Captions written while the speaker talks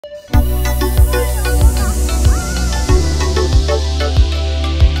サ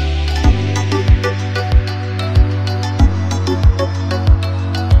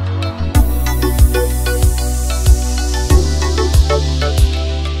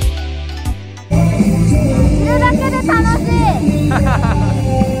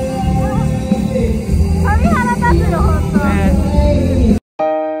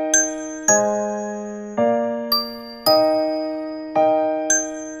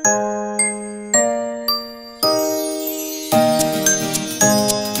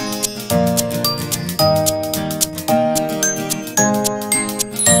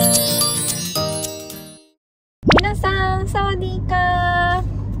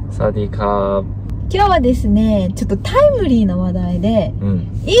ワディーカー。今日はですね、ちょっとタイムリーな話題で、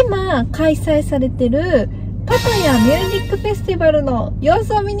今開催されてるパタヤミュージックフェスティバルの様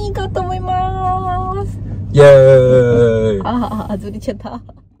子を見に行こうと思います。イエーイ。ずれちゃった。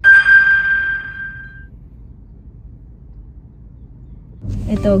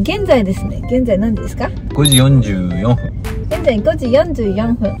現在ですね、現在何時ですか？5時44分。現在5時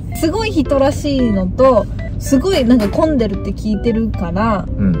44分。すごい人らしいのと、すごいなんか混んでるって聞いてるから、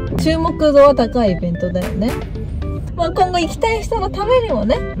注目度は高いイベントだよね。まあ今後行きたい人のためにも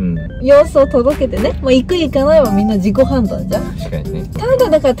ね、様子を届けてね、まあ行く行かないはみんな自己判断じゃん。確かにね。ただ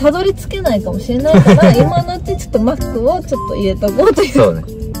だからたどり着けないかもしれないから、今のうちちょっとマスクをちょっと入れとこうという。そうね。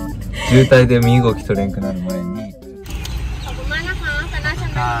渋滞で身動き取れんくなる前に。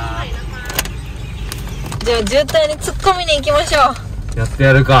じゃあ渋滞に突っ込みに行きましょう。やって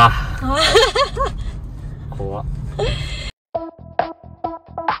やるか。怖っ。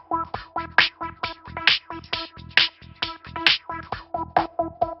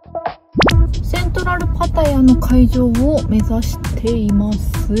セントラルパタヤの会場を目指していま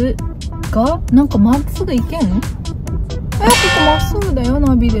すが、なんかまっすぐ行けん？ここまっすぐだよ、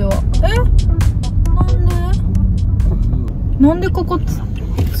ナビでは。なんでここ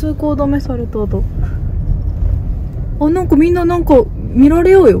通行止めされたと。なんかみんななんか見られ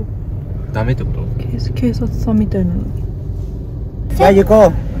ようよ。ダメってこと？警察さんみたいなの。Where you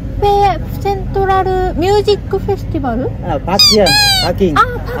go? セントラルミュージックフェスティバル？ Park here, parking.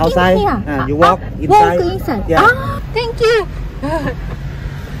 Outside. You walk inside. Walk inside. Yeah. Thank you.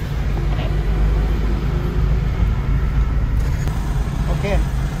 Okay.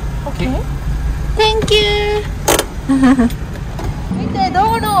 Okay. Thank you. 見て、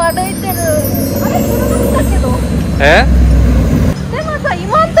道路を歩いてる。あれ、車だけど。でもさ、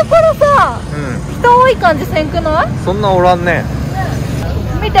今んところさ、人多い感じせんくない？そんなおらんね。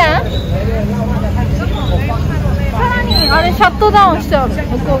見て。さらにあれシャットダウンしてある、向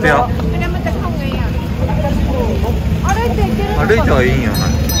こう側。歩いていけるのかな？歩いてはいいんやない。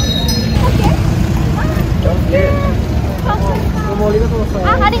ありがとうござい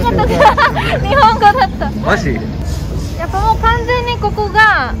ます。日本語だった。マジ？やっぱもう完全にここ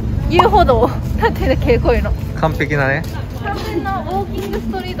が遊歩道。なんていうんだっけ、こういうの。完璧なね。完全なウォーキング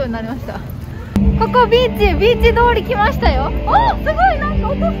ストリートになりました。ここビーチ通り来ましたよ。お、すごい、なんか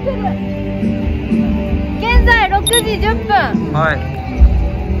落としてる。現在6時10分。はい。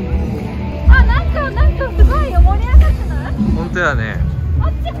なんかすごいよ、盛り上がってない？本当やね。あ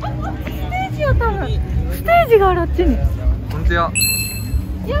っちステージよ、多分。ステージがある、あっちに。本当や。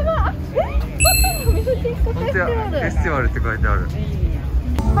やば。パタヤミュージックフェスティバル。フェスティバルって書いてある。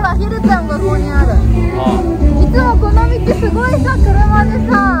ほら、ヒルちゃんがここにある。いつもこの道すごいさ、車で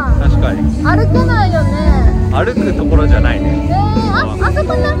さ、確かに歩けないよね。歩くところじゃないね。あそ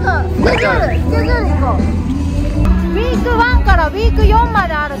こなんかスケジュール行こう。ウィーク1からウィーク4ま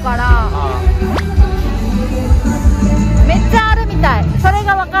であるから、めっちゃあるみたい。それ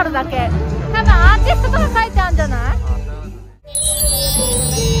がわかるだけ。多分アーティストとか書いてあるんじゃない？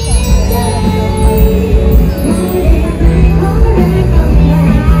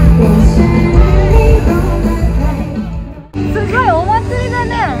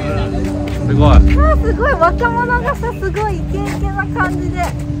すごい若者がさ、すごいイケイケな感じで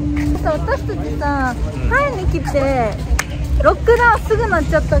さ、私たちさ、タイに来てロックダウンすぐなっ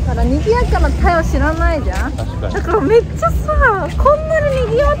ちゃったから賑やかなタイを知らないじゃん。だからめっちゃさ、こんなに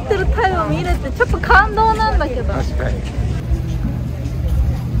賑わってるタイを見れてちょっと感動なんだけど。確かに。す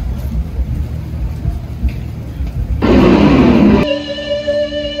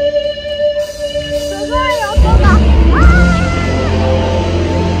ごい音が。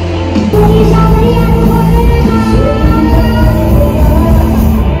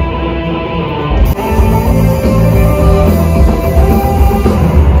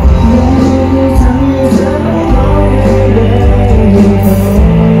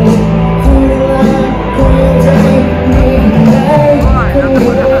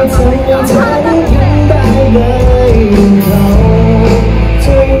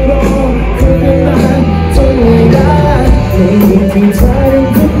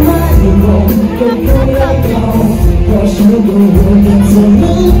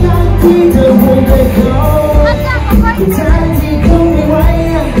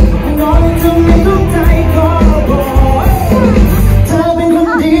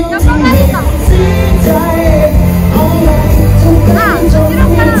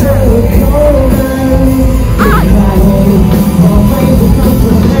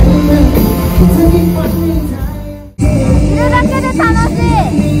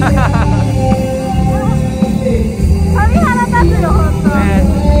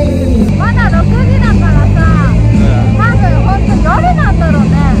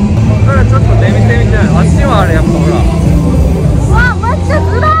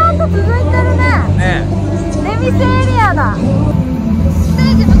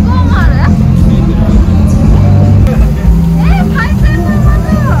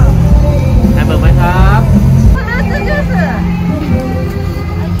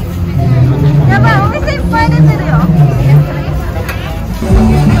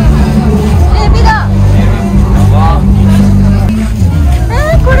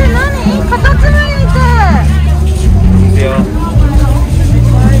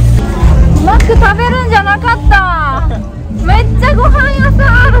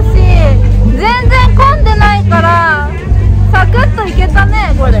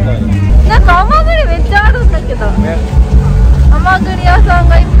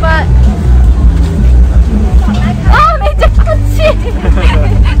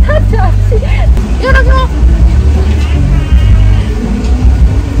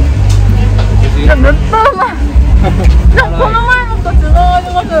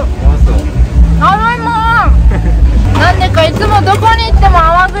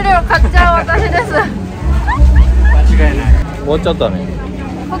わっちゃったね。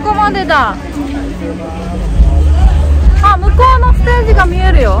ここまでだ。あ、向こうのステージが見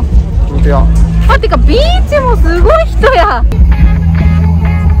えるよ。本当や。あ、てかビーチもすごい人や。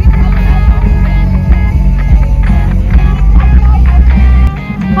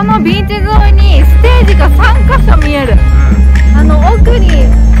このビーチ沿いにステージが3カ所見える。奥に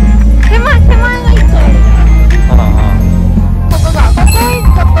手前が1個ある。ここが、ここ1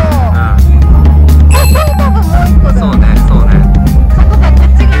個と、ここ多分もう1個だよ。そうね、そうね。そこがこっ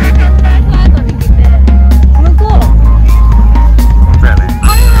ち側反対サイドに来て、向こう。そうやね。あ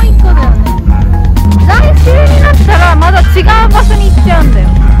れも1個だよね。来週になったらまだ違う場所に行っちゃうんだよ。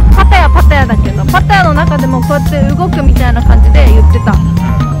パタヤだけど、パタヤの中でもこうやって動くみたいな感じで言ってた。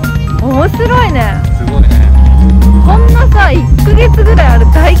面白いね。すごいね。こんなさ、1ヶ月ぐらいある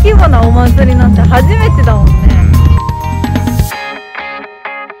大規模なお祭りなんて初めてだもんね。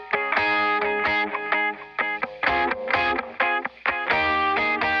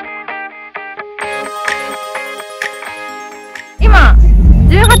今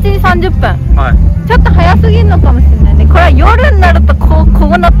18時30分、はい。ちょっと早すぎるのかもしれないね。これは夜になるとこ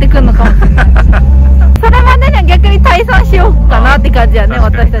うなってくるのかもしれないそれまでには逆に退散しようかなって感じやね、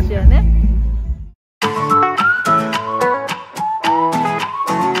私たちはね。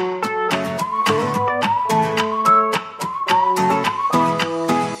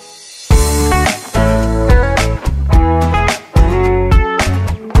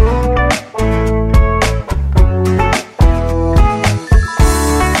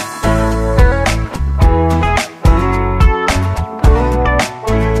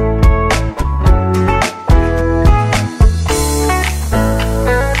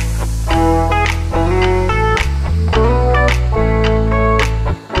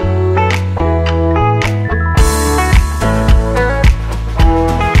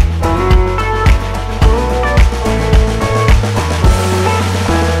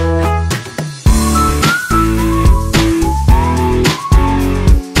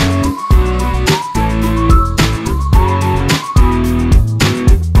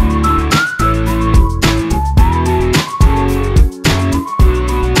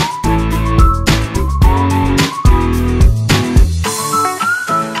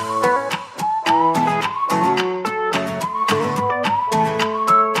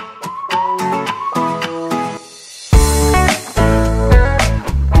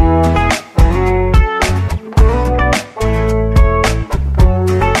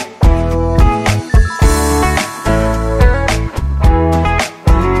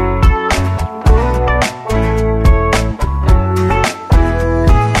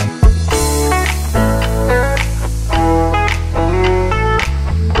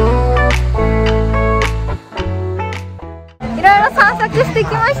して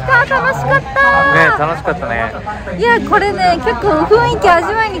きました。楽しかったね。楽しかったね。いや、これね、結構雰囲気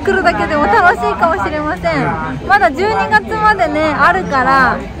味わいに来るだけでも楽しいかもしれません。まだ12月までね、あるか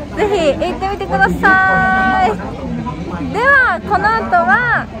らぜひ行ってみてください。ではこの後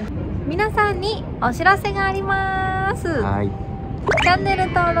は皆さんにお知らせがあります。はい。チャンネル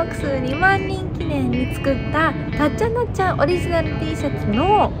登録数2万人記念に作ったたっちゃんなっちゃんオリジナル T シャツ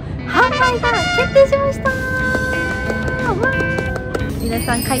の販売が決定しました。皆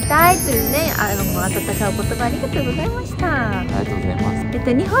さん買いたいというね、温かいお言葉ありがとうございました。ありがとうございま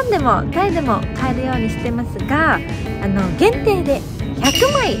す。日本でもタイでも買えるようにしてますが、限定で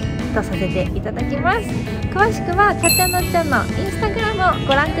100枚とさせていただきます。詳しくはたっちゃんなっちゃんのインスタグラムを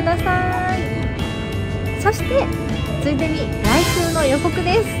ご覧ください。そしてついでに来週の予告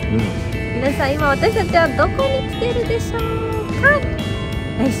です。皆さん今私たちはどこに来てるでしょうか。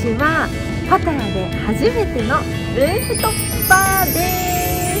来週はパタヤで初めてのルーフトッパーです。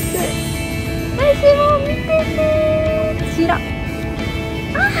来週も見てね。チラバ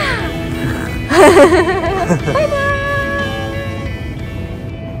イバイ。